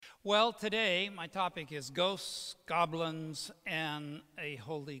Well, today my topic is ghosts, goblins, and a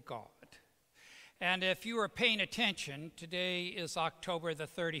holy God. And if you are paying attention, today is October the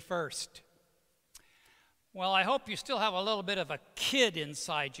 31st. Well, I hope you still have a little bit of a kid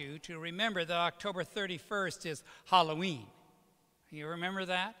inside you to remember that October 31st is Halloween. You remember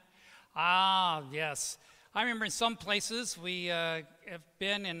that? Ah, yes. I remember in some places we have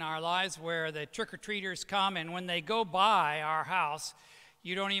been in our lives where the trick-or-treaters come, and when they go by our house,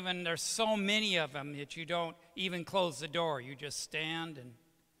 there's so many of them that you don't even close the door. You just stand and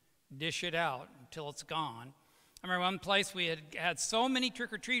dish it out until it's gone. I remember one place we had so many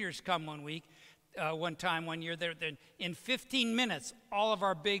trick-or-treaters come one year, in 15 minutes, all of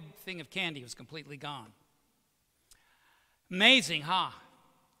our big thing of candy was completely gone. Amazing, huh?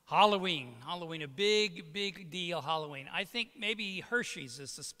 Halloween, a big, big deal, Halloween. I think maybe Hershey's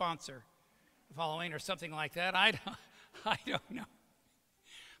is the sponsor of Halloween or something like that. I don't know.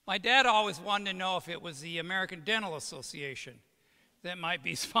 My dad always wanted to know if it was the American Dental Association that might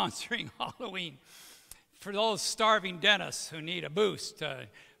be sponsoring Halloween for those starving dentists who need a boost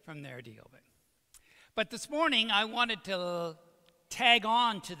from their deal. But this morning I wanted to tag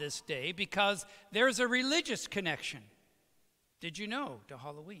on to this day because there's a religious connection. Did you know, to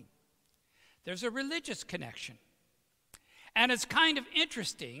Halloween? There's a religious connection. And it's kind of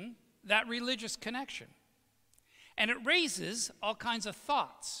interesting, that religious connection. And it raises all kinds of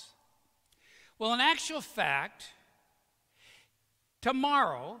thoughts. Well, in actual fact,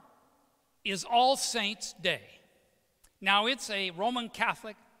 tomorrow is All Saints' Day. Now, it's a Roman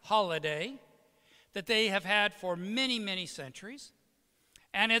Catholic holiday that they have had for many, many centuries.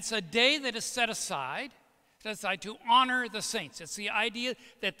 And it's a day that is set aside to honor the saints. It's the idea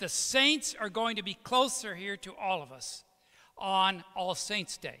that the saints are going to be closer here to all of us on All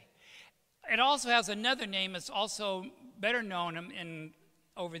Saints' Day. It also has another name that's also better known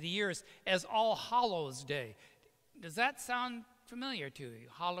over the years as All Hallows' Day. Does that sound familiar to you?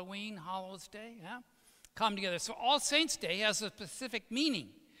 Halloween, Hallows' Day, yeah? Come together. So All Saints' Day has a specific meaning.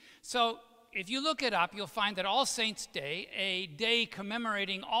 So if you look it up, you'll find that All Saints' Day, a day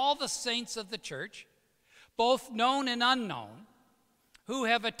commemorating all the saints of the church, both known and unknown, who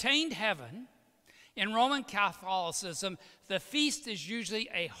have attained heaven. In Roman Catholicism, the feast is usually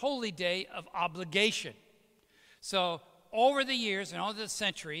a holy day of obligation. So over the years and over the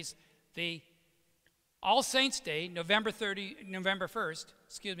centuries, the All Saints' Day, November 1st,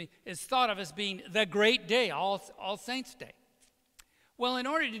 is thought of as being the great day, All Saints' Day. Well, in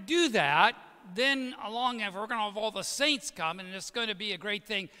order to do that, then we're going to have all the saints come, and it's going to be a great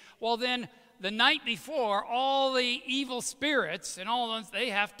thing. Well, then the night before, all the evil spirits and all those, they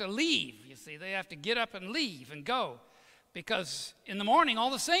have to leave. You see, they have to get up and leave and go, because in the morning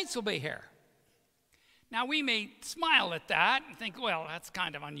all the saints will be here. Now, we may smile at that and think, well, that's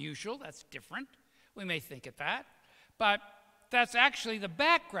kind of unusual, that's different. We may think at that, but that's actually the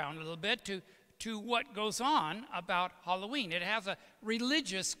background a little bit to what goes on about Halloween. It has a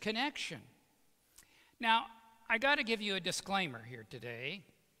religious connection. Now, I got to give you a disclaimer here today,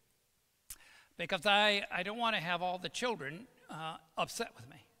 because I don't want to have all the children upset with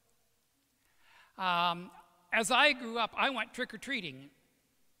me. As I grew up, I went trick-or-treating,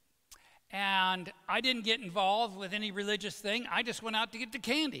 and I didn't get involved with any religious thing. I just went out to get the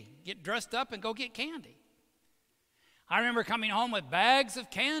candy, get dressed up and go get candy. I remember coming home with bags of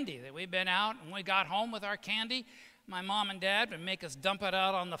candy that we'd been out, and when we got home with our candy, my mom and dad would make us dump it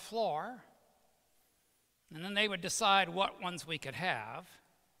out on the floor, and then they would decide what ones we could have.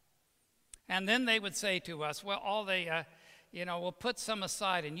 And then they would say to us, well, we'll put some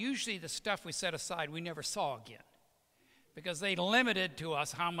aside. And usually the stuff we set aside, we never saw again, because they limited to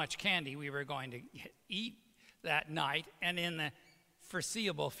us how much candy we were going to eat that night and in the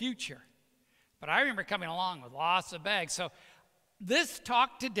foreseeable future. But I remember coming along with lots of bags. So this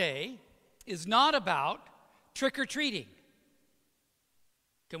talk today is not about trick-or-treating.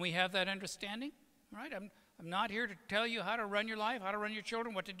 Can we have that understanding? Right? I'm not here to tell you how to run your life, how to run your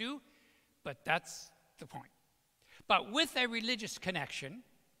children, what to do. But that's the point. But with a religious connection,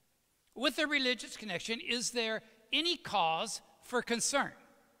 is there any cause for concern?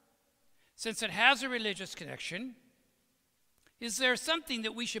 Since it has a religious connection, is there something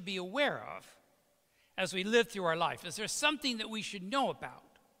that we should be aware of as we live through our life? Is there something that we should know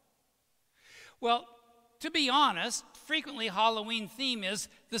about? Well, to be honest, frequently Halloween theme is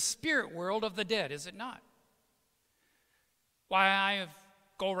the spirit world of the dead, is it not? Why, I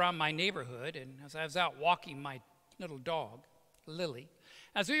go around my neighborhood, and as I was out walking my little dog, Lily,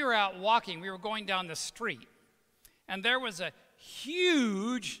 as we were out walking, we were going down the street, and there was a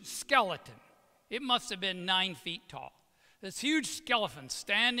huge skeleton. It must have been 9 feet tall. this huge skeleton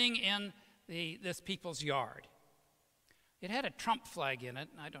standing in this people's yard. It had a Trump flag in it,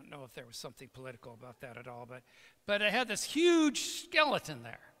 and I don't know if there was something political about that at all, but it had this huge skeleton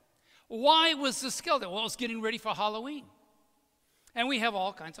there. Why was the skeleton? Well, it was getting ready for Halloween. And we have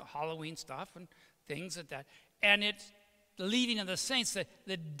all kinds of Halloween stuff and things like that. And it's the leaving of the saints,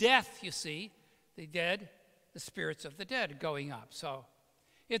 the death, you see, the dead, the spirits of the dead going up. So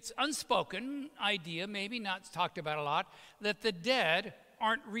it's unspoken idea, maybe not talked about a lot, that the dead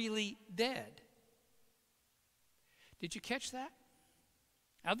aren't really dead. Did you catch that?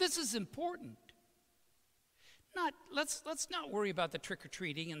 Now this is important. Let's not worry about the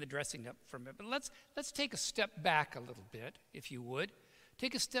trick-or-treating and the dressing up from it, but let's take a step back a little bit, if you would.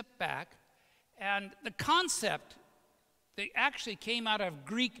 Take a step back, and the concept that actually came out of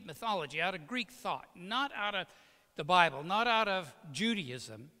Greek mythology, out of Greek thought, not out of the Bible, not out of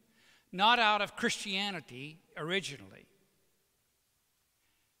Judaism, not out of Christianity originally.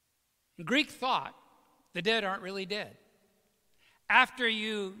 In Greek thought, the dead aren't really dead. After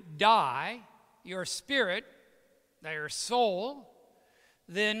you die, your spirit, your soul,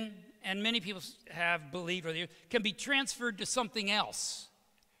 then, and many people have believed, or can be transferred to something else.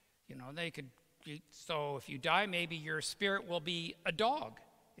 You know, so if you die, maybe your spirit will be a dog,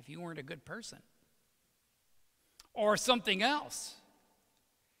 if you weren't a good person. Or something else.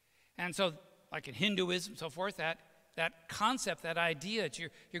 And so, like in Hinduism and so forth, that concept, that idea that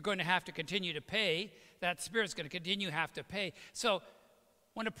you're going to have to continue to pay, that spirit's going to continue to have to pay. So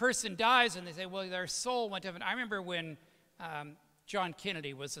when a person dies and they say, well, their soul went to heaven. I remember when John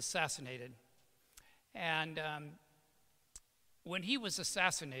Kennedy was assassinated. And when he was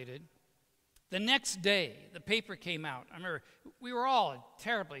assassinated, the next day, the paper came out. I remember we were all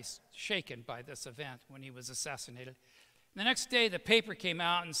terribly shaken by this event when he was assassinated. The next day, the paper came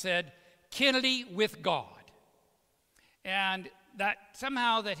out and said, Kennedy with God. And that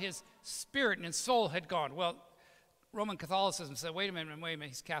somehow that his spirit and his soul had gone. Well, Roman Catholicism said, wait a minute,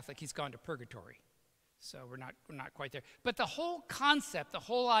 he's Catholic, he's gone to purgatory. So we're not quite there. But the whole concept, the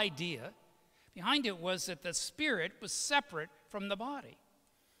whole idea behind it was that the spirit was separate from the body.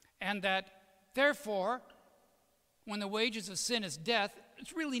 And that, therefore, when the wages of sin is death,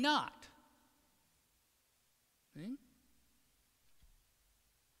 it's really not. Hmm?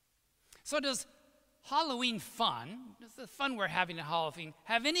 So does Halloween fun, does the fun we're having at Halloween,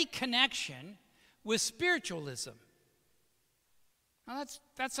 have any connection with spiritualism? Now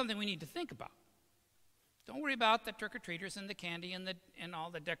that's something we need to think about. Don't worry about the trick-or-treaters and the candy and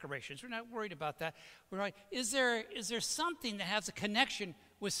all the decorations. We're not worried about that. We're like, is there something that has a connection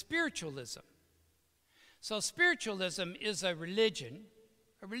with spiritualism? So spiritualism is a religion,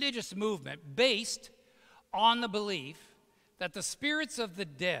 a religious movement based on the belief that the spirits of the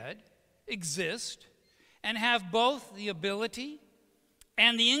dead exist and have both the ability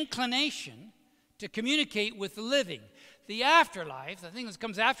and the inclination to communicate with the living. The afterlife, the thing that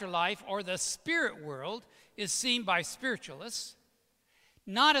comes after life, or the spirit world, is seen by spiritualists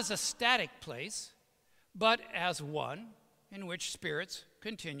not as a static place, but as one in which spirits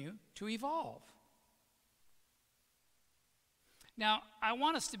continue to evolve. Now, I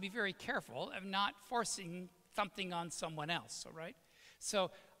want us to be very careful of not forcing something on someone else, all right?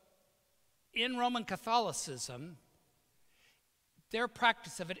 So, in Roman Catholicism, their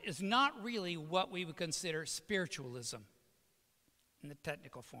practice of it is not really what we would consider spiritualism in the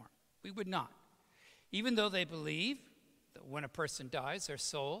technical form. We would not. Even though they believe that when a person dies, their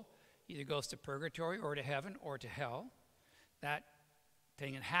soul either goes to purgatory or to heaven or to hell. That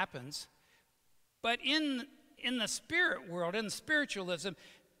thing happens. But in the spirit world, in spiritualism,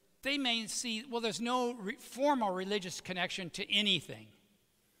 they may see, well, there's no formal religious connection to anything.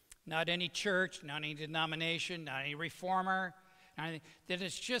 Not any church, not any denomination, not any reformer. That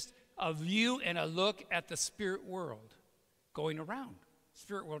it's just a view and a look at the spirit world going around,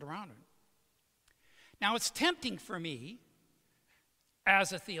 spirit world around it. Now, it's tempting for me,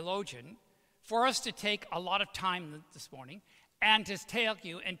 as a theologian, for us to take a lot of time this morning and to tell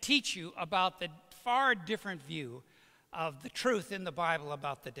you and teach you about the far different view of the truth in the Bible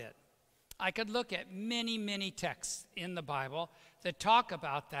about the dead. I could look at many, many texts in the Bible that talk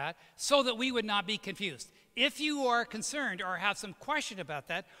about that so that we would not be confused. If you are concerned or have some question about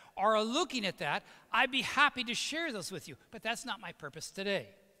that or are looking at that, I'd be happy to share those with you. But that's not my purpose today.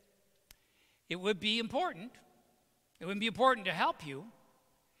 It would be important. It would be important to help you,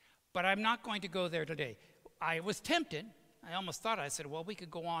 but I'm not going to go there today. I was tempted. I almost thought, I said, well, we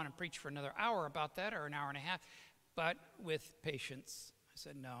could go on and preach for another hour about that or an hour and a half. But with patience, I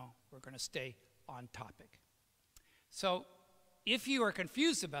said, no, we're going to stay on topic. So if you are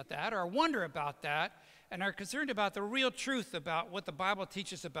confused about that or wonder about that, and are concerned about the real truth about what the Bible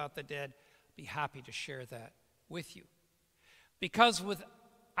teaches about the dead, be happy to share that with you. Because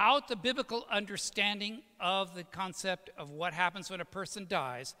without the biblical understanding of the concept of what happens when a person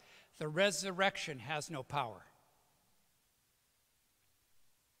dies, the resurrection has no power.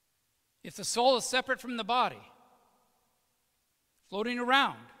 If the soul is separate from the body, floating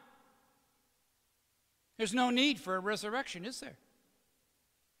around, there's no need for a resurrection, is there?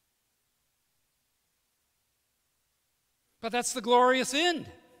 But that's the glorious end.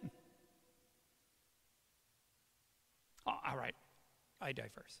 Oh, all right, I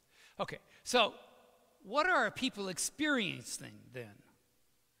diverse. Okay, so what are people experiencing then?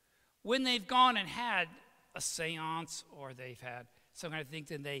 When they've gone and had a seance or they've had some kind of thing,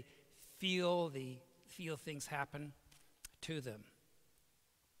 then they feel things happen to them.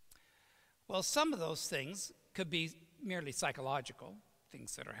 Well, some of those things could be merely psychological,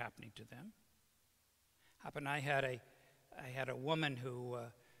 things that are happening to them. I had a woman who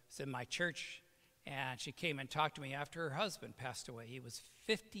was in my church, and she came and talked to me after her husband passed away. He was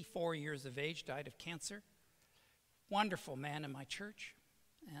 54 years of age, died of cancer. Wonderful man in my church.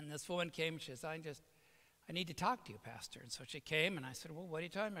 And this woman came and she says, I need to talk to you, Pastor. And so she came, and I said, well, what are you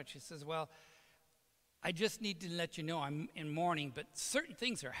talking about? She says, well, I just need to let you know I'm in mourning, but certain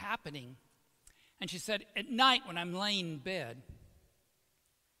things are happening. And she said, at night when I'm laying in bed,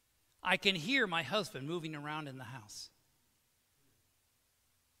 I can hear my husband moving around in the house.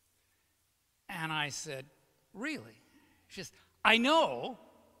 And I said, really? She says, I know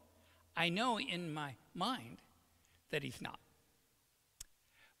in my mind that he's not.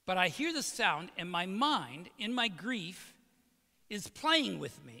 But I hear the sound, and my mind, in my grief, is playing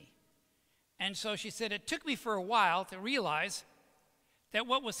with me. And so she said, it took me for a while to realize that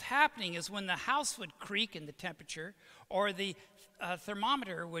what was happening is when the house would creak in the temperature, or the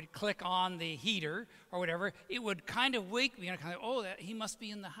thermometer would click on the heater, or whatever, it would kind of wake me, and kind of, oh, he must be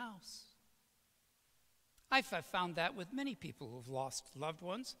in the house. I've found that with many people who've lost loved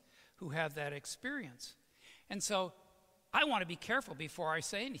ones who have that experience. And so I want to be careful before I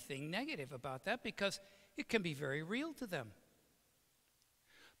say anything negative about that, because it can be very real to them.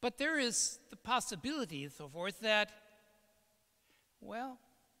 But there is the possibility, and so forth, that, well,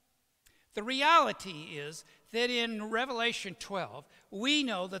 the reality is that in Revelation 12, we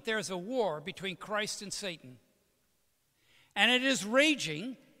know that there's a war between Christ and Satan. And it is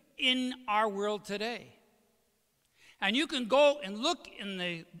raging in our world today. And you can go and look in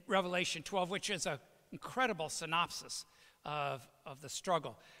the Revelation 12, which is an incredible synopsis of the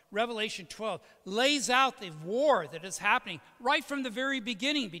struggle. Revelation 12 lays out the war that is happening right from the very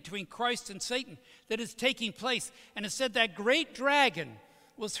beginning between Christ and Satan that is taking place. And it said that great dragon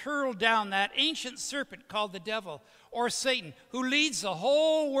was hurled down, that ancient serpent called the devil or Satan, who leads the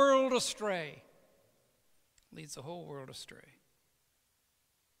whole world astray. Leads the whole world astray.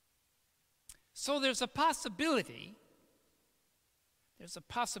 So there's a possibility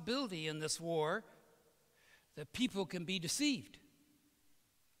in this war that people can be deceived.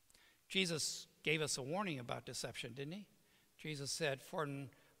 Jesus gave us a warning about deception, didn't he? Jesus said, for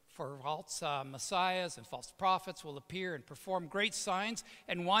false messiahs and false prophets will appear and perform great signs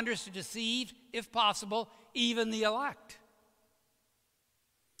and wonders to deceive, if possible, even the elect.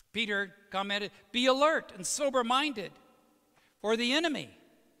 Peter commented, be alert and sober-minded, for the enemy,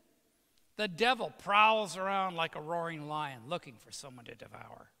 the devil, prowls around like a roaring lion looking for someone to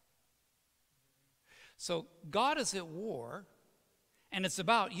devour. So God is at war, and it's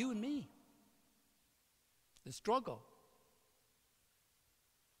about you and me, the struggle.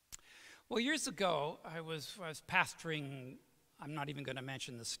 Well, years ago, I was pastoring, I'm not even going to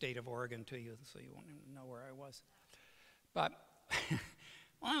mention the state of Oregon to you, so you won't even know where I was. But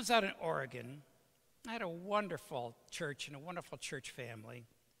when I was out in Oregon, I had a wonderful church and a wonderful church family.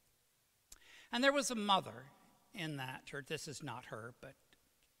 And there was a mother in that church. This is not her, but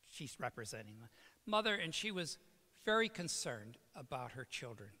she's representing the mother, and she was very concerned about her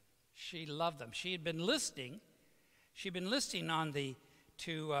children. She loved them. She had been listening. She'd been listening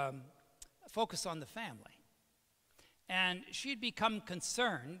to focus on the family. And she'd become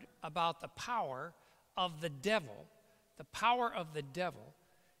concerned about the power of the devil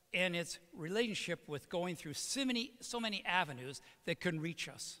and its relationship with going through so many avenues that can reach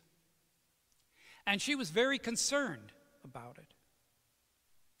us. And she was very concerned about it.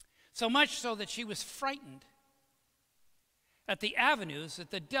 So much so that she was frightened at the avenues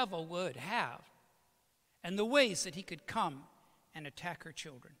that the devil would have and the ways that he could come and attack her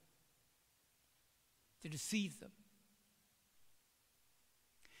children, to deceive them.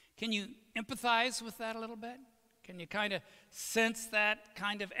 Can you empathize with that a little bit? Can you kind of sense that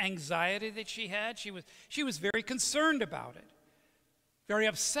kind of anxiety that she had? She was very concerned about it, very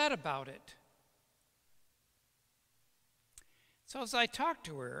upset about it. So as I talked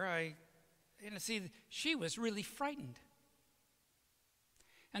to her, she was really frightened.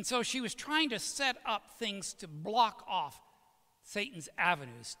 And so she was trying to set up things to block off Satan's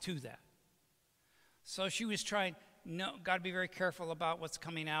avenues to that. So she was trying, no, got to be very careful about what's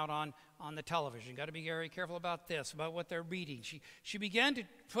coming out on the television. Got to be very careful about this, about what they're reading. She began to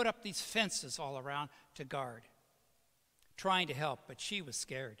put up these fences all around to guard, trying to help, but she was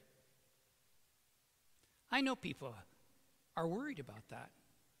scared. I know people are worried about that.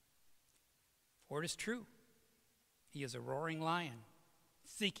 For it is true. He is a roaring lion,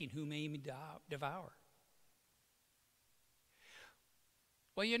 seeking whom he may devour.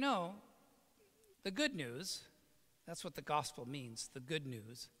 Well, you know, the good news, that's what the gospel means, the good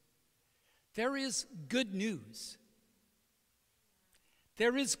news. There is good news.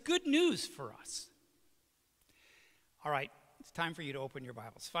 There is good news for us. All right, it's time for you to open your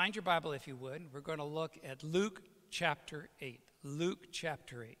Bibles. Find your Bible if you would. We're going to look at Luke chapter 8. Luke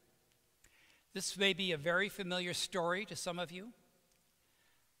chapter 8. This may be a very familiar story to some of you,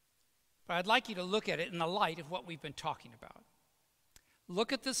 but I'd like you to look at it in the light of what we've been talking about.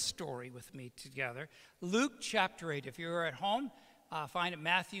 Look at this story with me together. Luke chapter 8. If you're at home, find it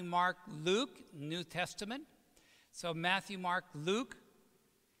Matthew, Mark, Luke, New Testament. So Matthew, Mark, Luke,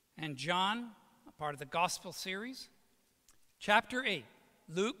 and John, a part of the gospel series. Chapter 8.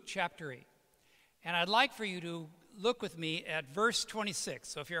 Luke chapter 8. And I'd like for you to look with me at verse 26.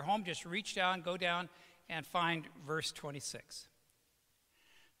 So if you're home, just reach down, go down, and find verse 26.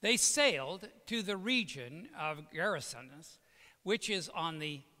 They sailed to the region of Gerasenes, which is on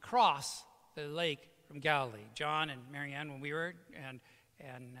the cross, the lake from Galilee. John and Marianne, when we were, and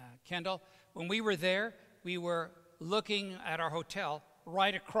Kendall, when we were there, we were looking at our hotel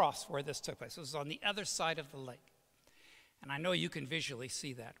right across where this took place. It was on the other side of the lake. And I know you can visually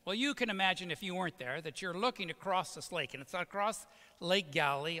see that. Well, you can imagine if you weren't there that you're looking across this lake, and it's across Lake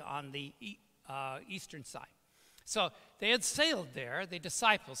Galilee on the eastern side. So they had sailed there, the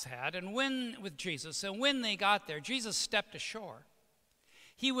disciples had, and with Jesus, and when they got there, Jesus stepped ashore.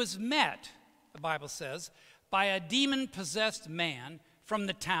 He was met, the Bible says, by a demon-possessed man from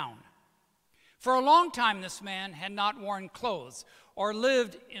the town. For a long time, this man had not worn clothes or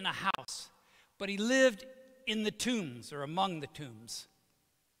lived in a house, but he lived in the tombs or among the tombs.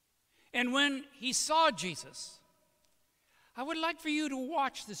 And when he saw Jesus, I would like for you to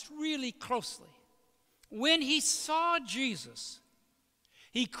watch this really closely. When he saw Jesus,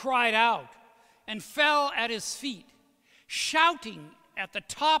 he cried out and fell at his feet, shouting at the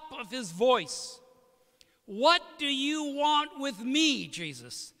top of his voice, "What do you want with me,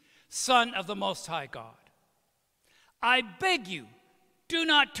 Jesus, Son of the Most High God? I beg you, do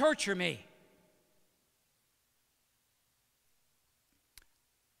not torture me."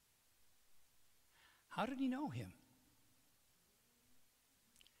 How did he know him?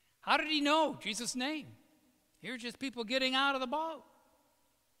 How did he know Jesus' name? Here's just people getting out of the boat.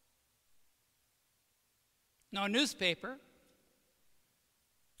 No newspaper.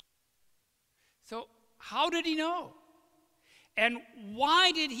 So how did he know? And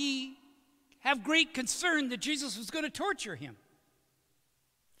why did he have great concern that Jesus was going to torture him?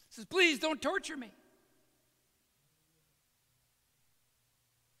 He says, "Please don't torture me."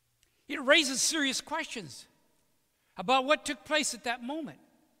 It raises serious questions about what took place at that moment,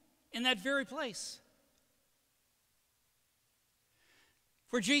 in that very place.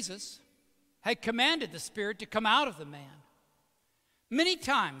 For Jesus had commanded the spirit to come out of the man. Many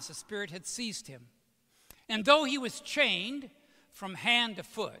times the spirit had seized him, and though he was chained from hand to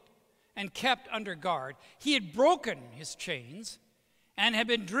foot and kept under guard, he had broken his chains and had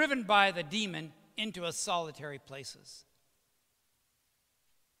been driven by the demon into a solitary places.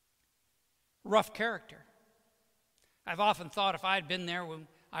 Rough character. I've often thought if I had been there,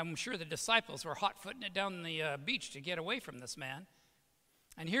 I'm sure the disciples were hot-footing it down the beach to get away from this man.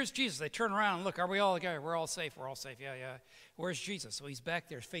 And here's Jesus. They turn around and look, are we all okay? We're all safe. We're all safe. Yeah, yeah. Where's Jesus? So he's back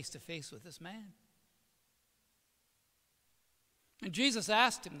there face to face with this man. And Jesus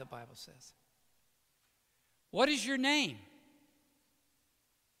asked him, the Bible says, "What is your name?"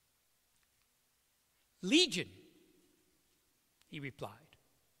 "Legion," he replied,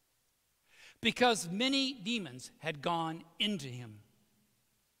 because many demons had gone into him.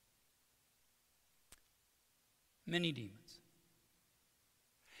 Many demons.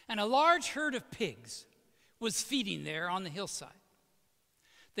 And a large herd of pigs was feeding there on the hillside.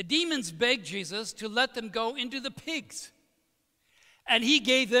 The demons begged Jesus to let them go into the pigs, and he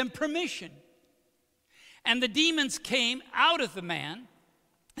gave them permission. And the demons came out of the man,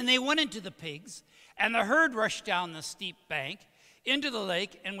 and they went into the pigs, and the herd rushed down the steep bank into the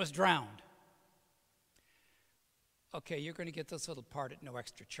lake and was drowned. Okay, you're going to get this little part at no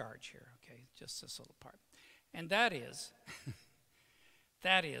extra charge here, okay? Just this little part. And that is,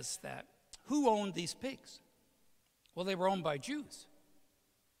 that who owned these pigs? Well, they were owned by Jews.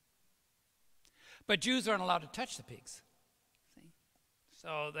 But Jews aren't allowed to touch the pigs. See?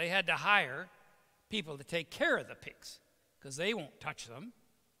 So they had to hire people to take care of the pigs because they won't touch them.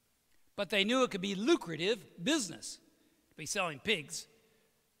 But they knew it could be lucrative business to be selling pigs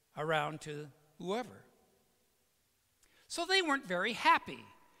around to whoever. So they weren't very happy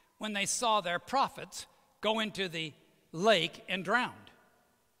when they saw their prophets go into the lake and drowned.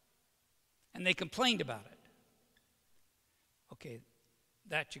 And they complained about it. Okay,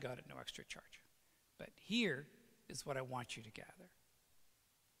 that you got at no extra charge. But here is what I want you to gather.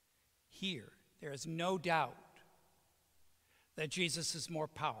 Here, there is no doubt that Jesus is more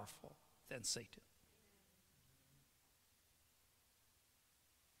powerful than Satan.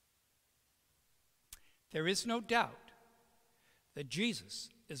 There is no doubt that Jesus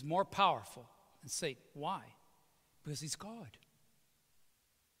is more powerful than Satan. Why? Because he's God.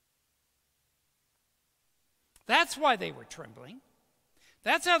 That's why they were trembling.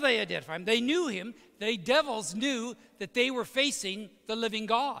 That's how they identified him. They knew him. The devils knew that they were facing the living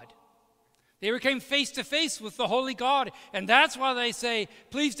God. They came face to face with the holy God. And that's why they say,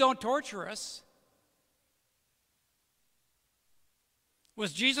 please don't torture us.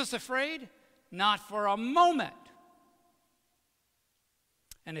 Was Jesus afraid? Not for a moment.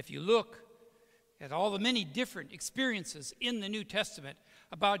 And if you look at all the many different experiences in the New Testament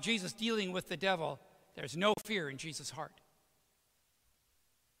about Jesus dealing with the devil, there's no fear in Jesus' heart.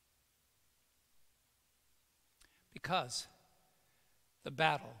 Because the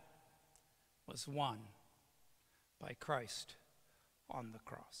battle was won by Christ on the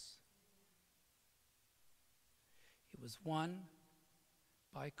cross. It was won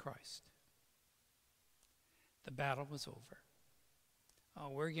by Christ. The battle was over. Oh,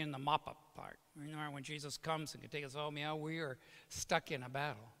 we're getting the mop-up part. You know, when Jesus comes and can take us home, yeah, we are stuck in a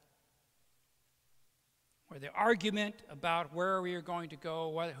battle. Where the argument about where we are going to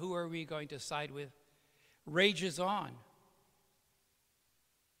go, who are we going to side with, rages on.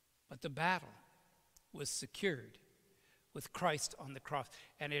 But the battle was secured with Christ on the cross.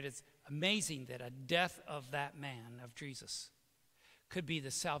 And it is amazing that a death of that man, of Jesus, could be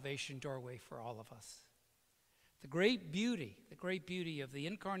the salvation doorway for all of us. The great beauty of the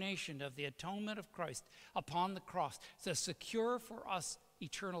incarnation, of the atonement of Christ upon the cross to secure for us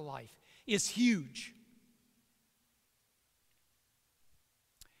eternal life is huge.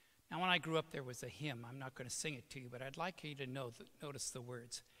 Now, when I grew up, there was a hymn. I'm not going to sing it to you, but I'd like you to notice the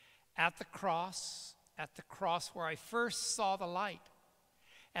words. At the cross where I first saw the light,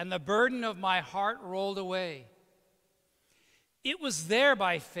 and the burden of my heart rolled away. It was there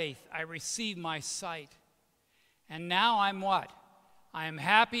by faith I received my sight. And now I'm what? I am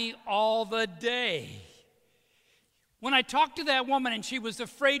happy all the day. When I talked to that woman and she was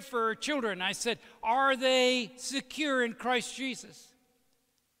afraid for her children, I said, are they secure in Christ Jesus?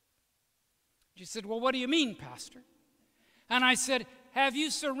 She said, well, what do you mean, Pastor? And I said, have you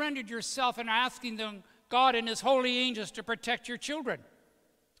surrendered yourself and asking them, God and his holy angels to protect your children?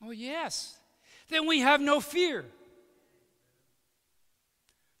 Oh, yes. Then we have no fear.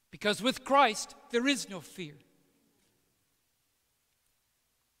 Because with Christ, there is no fear.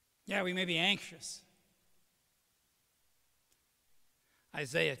 Yeah, we may be anxious.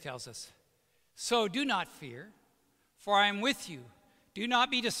 Isaiah tells us, so do not fear, for I am with you. Do not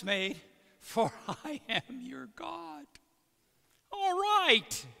be dismayed, for I am your God. All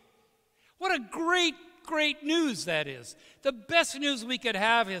right. What a great, great news that is. The best news we could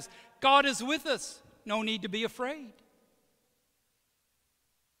have is God is with us. No need to be afraid.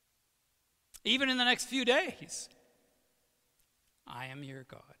 Even in the next few days, I am your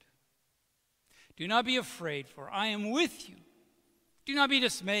God. Do not be afraid, for I am with you. Do not be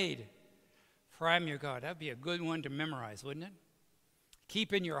dismayed, for I am your God. That would be a good one to memorize, wouldn't it?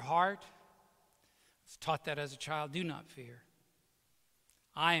 Keep in your heart. I was taught that as a child. Do not fear.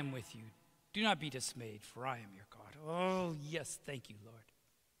 I am with you. Do not be dismayed, for I am your God. Oh, yes, thank you, Lord.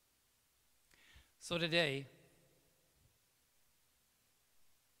 So today,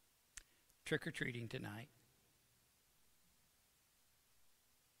 trick-or-treating tonight.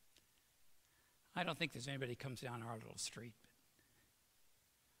 I don't think there's anybody who comes down our little street.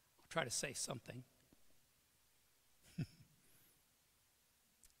 I'll try to say something.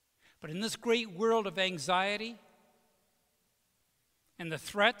 But in this great world of anxiety and the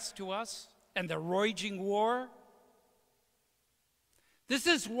threats to us and the raging war. This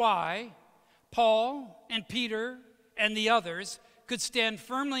is why Paul and Peter and the others could stand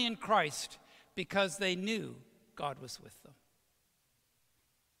firmly in Christ, because they knew God was with them.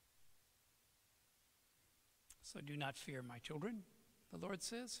 So do not fear, my children, the Lord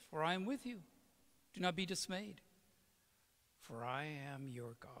says, for I am with you. Do not be dismayed, for I am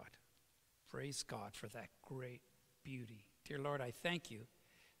your God. Praise God for that great beauty. Dear Lord, I thank you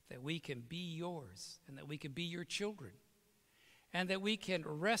that we can be yours and that we can be your children and that we can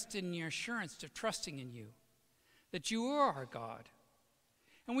rest in your assurance of trusting in you, that you are our God,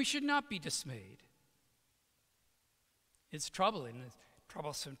 and we should not be dismayed. It's troubling, it's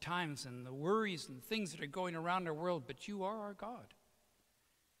troublesome times and the worries and things that are going around our world, but you are our God.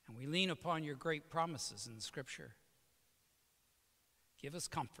 And we lean upon your great promises in the Scripture. Give us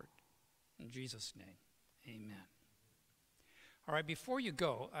comfort. In Jesus' name, amen. All right, before you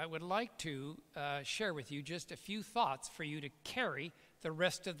go, I would like to share with you just a few thoughts for you to carry the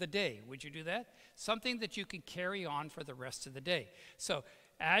rest of the day. Would you do that? Something that you can carry on for the rest of the day. So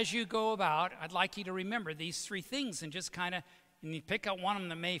as you go about, I'd like you to remember these three things and just kind of, and you pick out one of them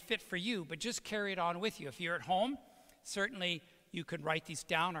that may fit for you, but just carry it on with you. If you're at home, certainly you could write these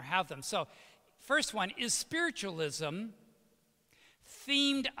down or have them. So first one is spiritualism,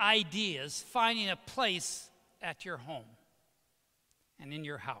 themed ideas finding a place at your home and in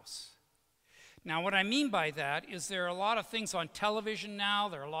your house. Now, what I mean by that is there are a lot of things on television now.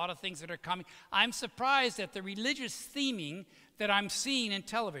 There are a lot of things that are coming. I'm surprised at the religious theming that I'm seeing in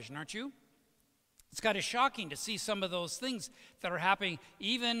television, aren't you? It's kind of shocking to see some of those things that are happening,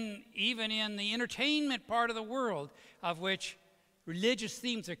 even in the entertainment part of the world, of which religious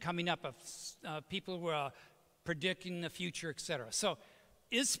themes are coming up of people who are predicting the future, etc. So,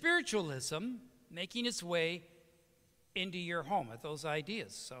 is spiritualism making its way into your home with those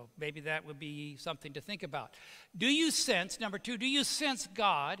ideas? So maybe that would be something to think about. Do you sense, number two, do you sense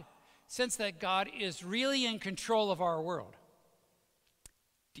that God is really in control of our world?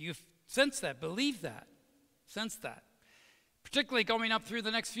 Do you sense that, believe that, sense that? Particularly going up through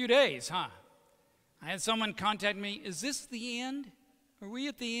the next few days, huh? I had someone contact me, is this the end? Are we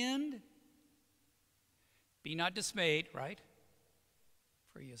at the end? Be not dismayed, right?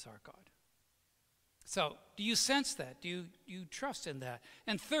 For he is our God. So, do you sense that? Do you trust in that?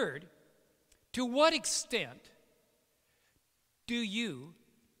 And third, to what extent do you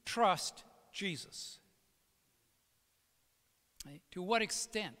trust Jesus? Right? To what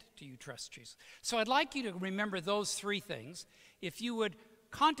extent do you trust Jesus? So I'd like you to remember those three things. If you would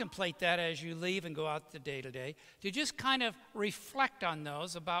contemplate that as you leave and go out the day to day, to just kind of reflect on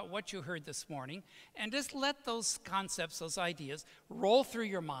those about what you heard this morning, and just let those concepts, those ideas, roll through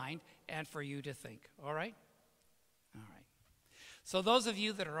your mind and for you to think. All right? All right. So those of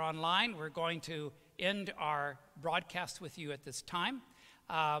you that are online, we're going to end our broadcast with you at this time.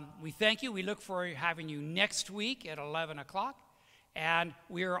 We thank you. We look forward to having you next week at 11 o'clock. And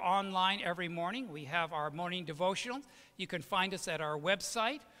we are online every morning. We have our morning devotionals. You can find us at our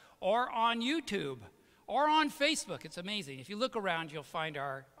website or on YouTube or on Facebook. It's amazing. If you look around, you'll find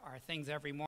our things every morning.